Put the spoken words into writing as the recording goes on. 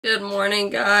Good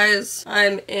morning, guys.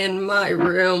 I'm in my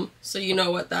room, so you know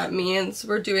what that means.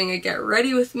 We're doing a get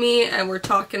ready with me and we're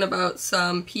talking about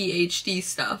some PhD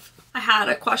stuff. I had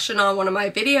a question on one of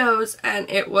my videos and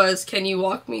it was, can you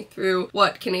walk me through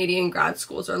what Canadian grad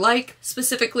schools are like?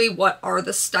 Specifically, what are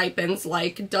the stipends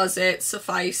like? Does it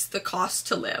suffice the cost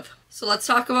to live? So let's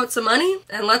talk about some money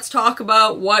and let's talk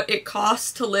about what it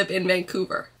costs to live in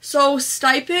Vancouver. So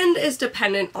stipend is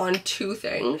dependent on two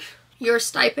things. Your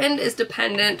stipend is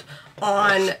dependent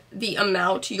on the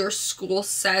amount your school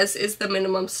says is the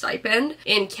minimum stipend.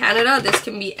 In Canada, this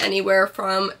can be anywhere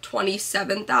from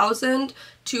 $27,000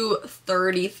 to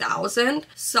 $30,000.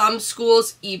 Some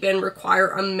schools even require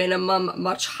a minimum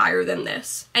much higher than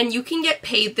this. And you can get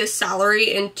paid this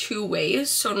salary in two ways.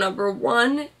 So number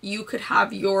one, you could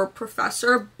have your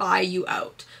professor buy you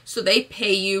out. So they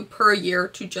pay you per year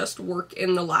to just work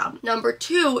in the lab. Number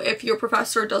two, if your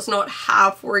professor does not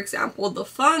have, for example, the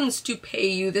funds to pay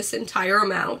you this entire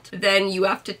amount, then you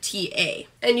have to TA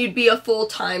and you'd be a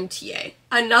full-time TA.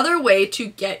 Another way to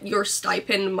get your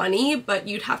stipend money, but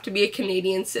you'd have to be a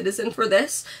Canadian citizen for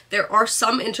this. There are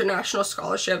some international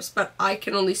scholarships, but I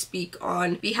can only speak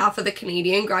on behalf of the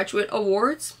Canadian Graduate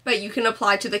Awards. But you can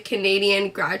apply to the Canadian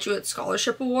Graduate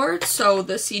Scholarship Awards. So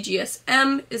the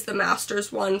CGSM is the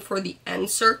master's one for the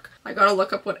NSERC. I gotta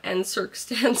look up what NSERC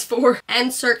stands for.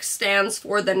 NSERC stands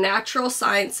for the Natural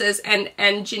Sciences and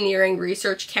Engineering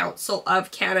Research Council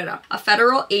of Canada, a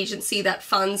federal agency that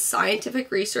funds scientific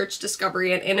research,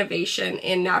 discovery, and innovation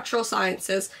in natural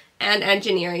sciences and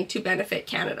engineering to benefit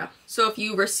Canada. So if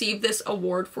you receive this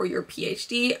award for your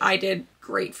PhD, I did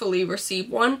gratefully receive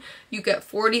one, you get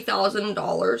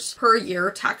 $40,000 per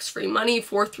year tax-free money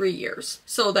for 3 years.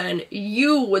 So then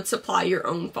you would supply your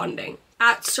own funding.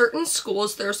 At certain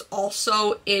schools, there's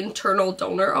also internal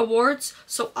donor awards.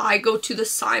 So I go to the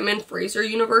Simon Fraser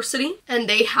University and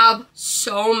they have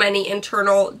so many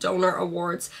internal donor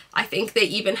awards. I think they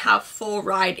even have full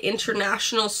ride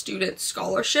international student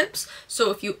scholarships.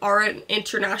 So if you are an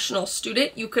international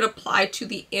student, you could apply to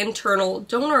the internal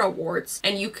donor awards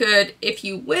and you could, if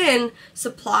you win,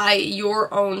 supply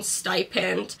your own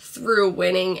stipend through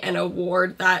winning an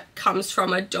award that comes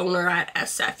from a donor at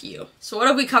SFU. So what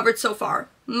have we covered so far?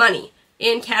 Money.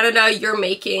 In Canada, you're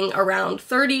making around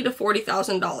 $30,000 to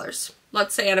 $40,000,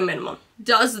 let's say at a minimum.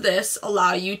 Does this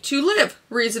allow you to live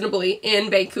reasonably in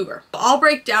Vancouver? I'll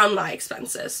break down my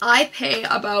expenses. I pay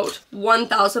about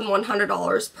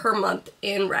 $1,100 per month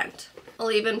in rent. I'll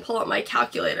even pull up my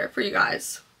calculator for you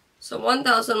guys. So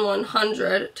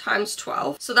 1,100 times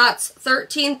 12. So that's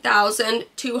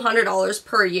 $13,200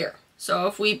 per year. So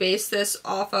if we base this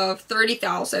off of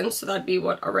 $30,000, so that'd be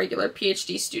what a regular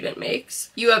PhD student makes,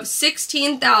 you have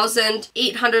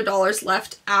 $16,800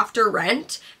 left after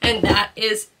rent, and that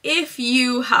is if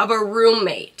you have a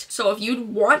roommate. So if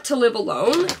you'd want to live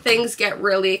alone, things get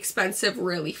really expensive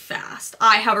really fast.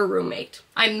 I have a roommate.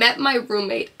 I met my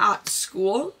roommate at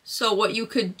school. So what you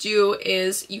could do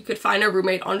is you could find a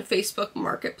roommate on Facebook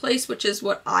Marketplace, which is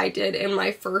what I did in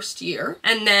my first year.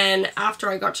 And then after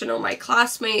I got to know my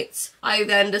classmates, I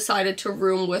then decided to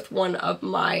room with one of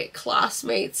my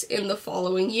classmates in the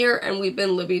following year, and we've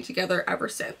been living together ever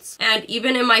since. And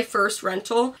even in my first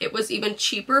rental, it was even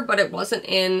cheaper, but it wasn't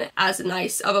in as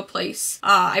nice of a place.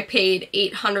 I paid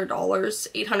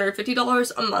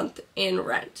 $850 a month in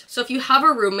rent. So if you have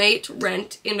a roommate,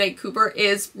 rent in Vancouver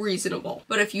is reasonable.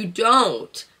 But if you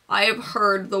don't, I have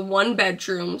heard the one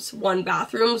bedrooms, one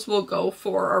bathrooms will go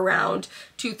for around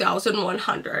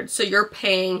 $2,100. So you're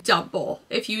paying double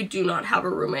if you do not have a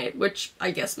roommate, which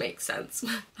I guess makes sense.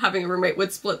 Having a roommate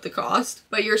would split the cost,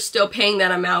 but you're still paying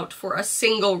that amount for a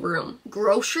single room.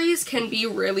 Groceries can be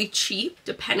really cheap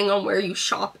depending on where you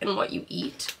shop and what you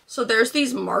eat. So there's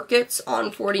these markets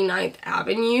on 49th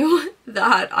Avenue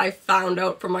that I found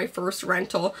out from my first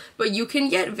rental, but you can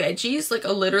get veggies, like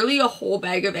literally a whole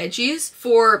bag of veggies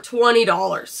for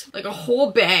 $20, like a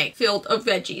whole bag filled of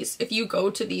veggies. If you go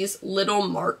to these little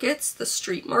markets, the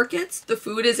street markets, the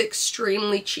food is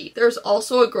extremely cheap. There's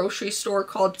also a grocery store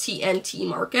called TNT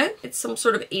Market. It's some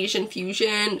sort of Asian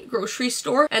fusion grocery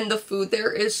store, and the food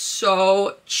there is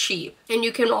so cheap. And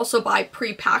you can also buy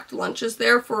pre-packed lunches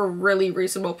there for really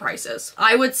reasonable prices.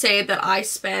 I would say that I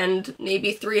spend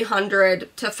maybe $300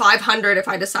 to $500 if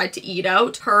I decide to eat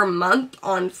out per month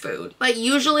on food. But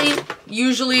usually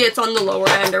it's on the lower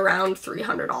end around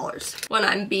 $300 when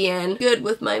I'm being good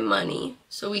with my money.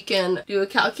 So we can do a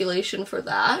calculation for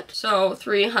that. So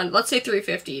 300, let's say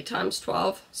 350 times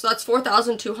 12. So that's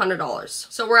 $4,200.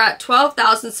 So we're at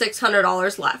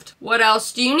 $12,600 left. What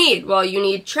else do you need? Well, you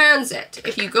need transit.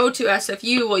 If you go to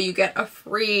SFU, well, you get a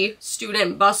free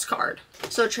student bus card.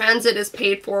 So transit is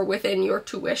paid for within your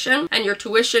tuition, and your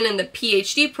tuition in the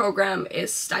PhD program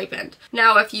is stipend.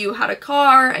 Now, if you had a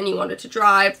car and you wanted to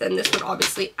drive, then this would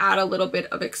obviously add a little bit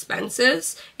of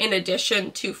expenses in addition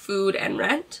to food and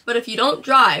rent. But if you don't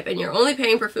drive and you're only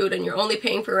paying for food and you're only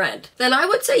paying for rent, then I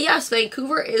would say yes,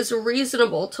 Vancouver is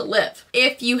reasonable to live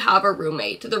if you have a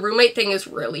roommate. The roommate thing is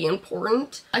really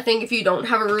important. I think if you don't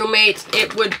have a roommate,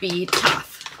 it would be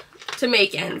tough to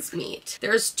make ends meet.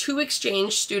 There's 2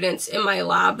 exchange students in my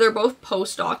lab. They're both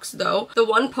postdocs though. The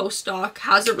one postdoc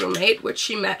has a roommate, which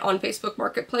she met on Facebook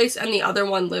Marketplace, and the other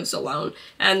one lives alone.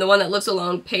 And the one that lives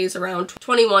alone pays around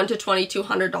 $2,100 to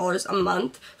 $2,200 a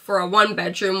month for a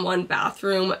 1-bedroom,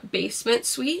 1-bathroom basement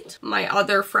suite. My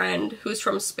other friend, who's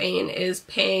from Spain, is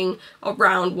paying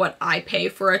around what I pay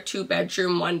for a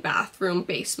 2-bedroom, 1-bathroom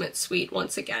basement suite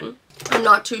once again. I'm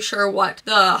not too sure what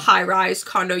the high-rise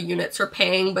condo units are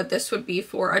paying, but this would be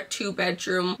for a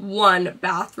 2-bedroom,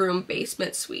 1-bathroom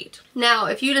basement suite. Now,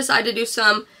 if you decide to do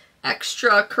some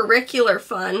extracurricular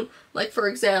fun, like for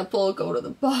example, go to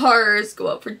the bars, go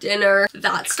out for dinner,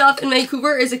 that stuff in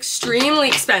Vancouver is extremely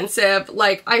expensive.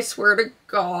 Like, I swear to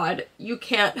God, you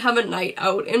can't have a night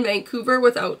out in Vancouver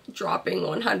without dropping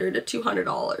 $100 to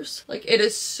 $200. Like, it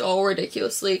is so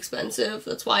ridiculously expensive.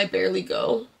 That's why I barely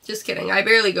go. Just kidding, I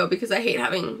barely go because I hate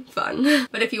having fun.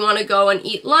 But if you want to go and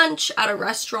eat lunch at a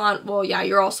restaurant, well, yeah,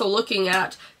 you're also looking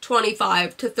at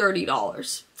 $25 to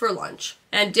 $30 for lunch.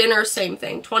 And dinner, same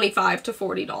thing, $25 to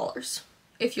 $40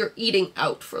 if you're eating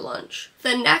out for lunch.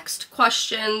 The next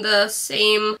question the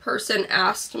same person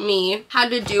asked me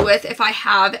had to do with if I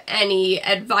have any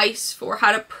advice for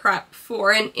how to prep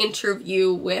for an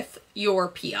interview with your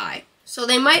PI. So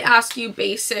they might ask you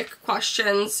basic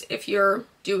questions. If you're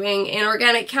doing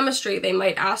inorganic chemistry, they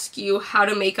might ask you how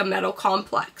to make a metal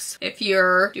complex. If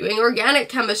you're doing organic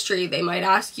chemistry, they might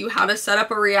ask you how to set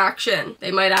up a reaction. They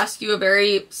might ask you a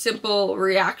very simple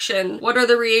reaction. What are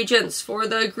the reagents for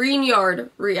the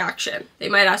Greenyard reaction? They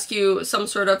might ask you some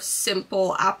sort of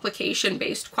simple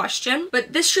application-based question,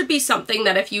 but this should be something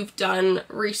that if you've done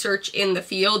research in the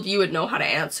field, you would know how to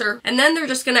answer. And then they're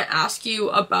just gonna ask you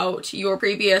about your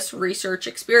previous research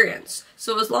experience.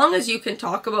 So as long as you can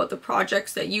talk about the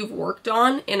projects that you've worked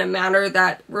on in a manner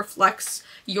that reflects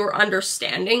your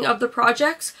understanding of the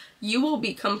projects, you will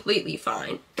be completely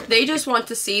fine. They just want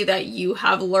to see that you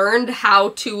have learned how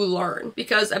to learn,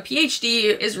 because a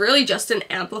PhD is really just an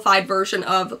amplified version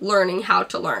of learning how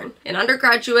to learn. In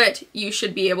undergraduate, you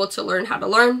should be able to learn how to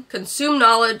learn, consume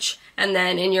knowledge, and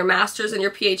then in your master's and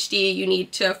your PhD, you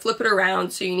need to flip it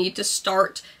around. So you need to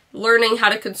start learning how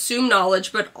to consume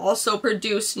knowledge, but also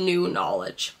produce new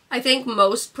knowledge. I think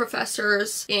most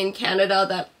professors in Canada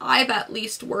that I've at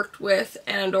least worked with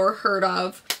and or heard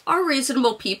of are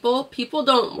reasonable people. People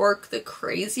don't work the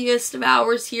craziest of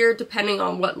hours here, depending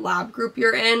on what lab group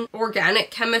you're in.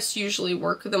 Organic chemists usually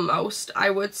work the most, I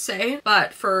would say.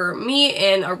 But for me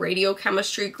in a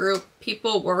radiochemistry group,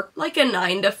 people work like a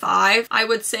 9 to 5. I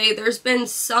would say there's been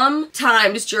some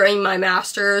times during my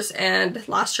master's and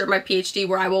last year my PhD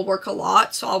where I will work a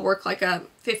lot. So I'll work like a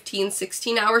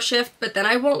 15-16 hour shift, but then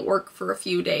I won't work for a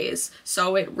few days.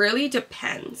 So it really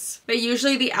depends. But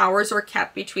usually the hours are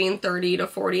kept between 30 to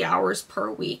 40 hours per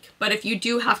week. But if you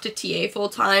do have to TA full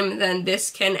time, then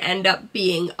this can end up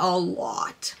being a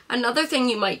lot. Another thing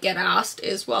you might get asked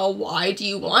is, well, why do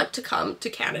you want to come to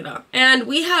Canada? And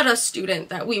we had a student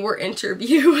that we were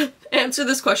interviewing answer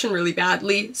this question really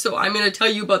badly, so I'm going to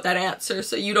tell you about that answer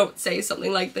so you don't say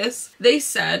something like this. They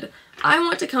said, I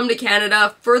want to come to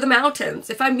Canada for the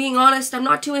mountains. If I'm being honest, I'm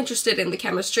not too interested in the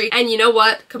chemistry. And you know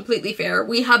what? Completely fair.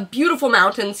 We have beautiful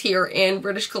mountains here in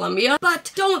British Columbia,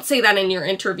 but don't say that in your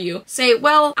interview. Say,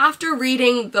 well, after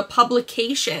reading the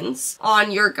publications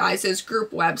on your guys'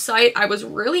 group website, I was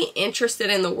really interested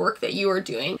in the work that you are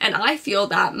doing. And I feel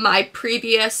that my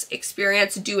previous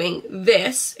experience doing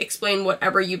this, explain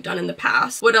whatever you've done in the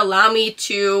past, would allow me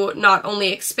to not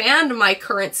only expand my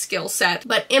current skill set,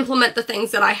 but implement the things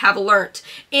that I have learned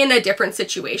in a different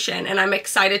situation, and I'm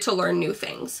excited to learn new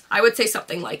things. I would say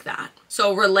something like that.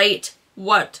 So relate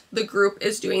what the group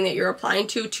is doing that you're applying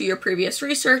to your previous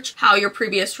research, how your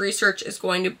previous research is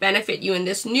going to benefit you in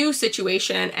this new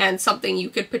situation, and something you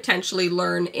could potentially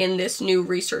learn in this new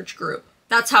research group.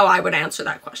 That's how I would answer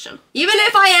that question. Even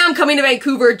if I am coming to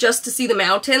Vancouver just to see the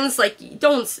mountains, like,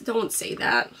 don't say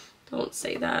that. Don't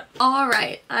say that.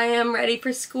 Alright, I am ready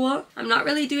for school. I'm not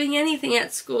really doing anything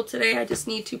at school today. I just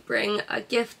need to bring a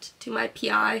gift to my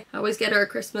PI. I always get her a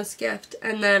Christmas gift,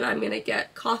 and then I'm gonna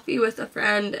get coffee with a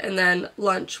friend and then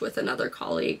lunch with another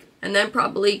colleague. And then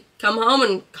probably come home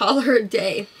and call her a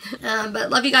day.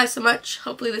 But love you guys so much.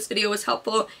 Hopefully this video was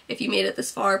helpful. If you made it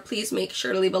this far, please make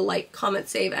sure to leave a like, comment,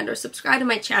 save, and or subscribe to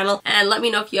my channel. And let me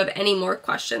know if you have any more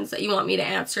questions that you want me to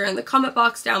answer in the comment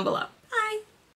box down below.